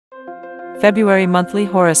February monthly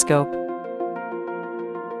horoscope.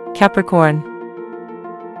 Capricorn.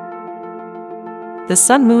 The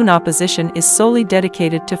Sun-Moon opposition is solely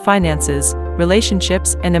dedicated to finances,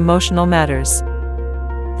 relationships, and emotional matters.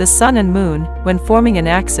 The Sun and Moon, when forming an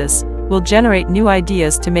axis, will generate new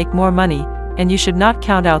ideas to make more money, and you should not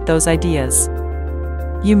count out those ideas.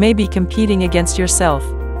 You may be competing against yourself.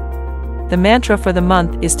 The mantra for the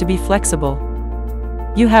month is to be flexible.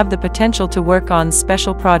 You have the potential to work on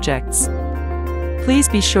special projects. Please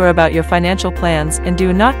be sure about your financial plans and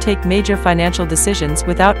do not take major financial decisions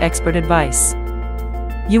without expert advice.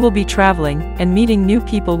 You will be traveling, and meeting new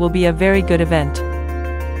people will be a very good event.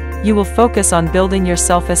 You will focus on building your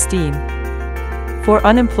self-esteem. For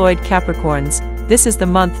unemployed Capricorns, this is the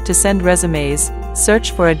month to send resumes,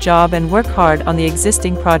 search for a job and work hard on the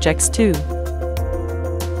existing projects too.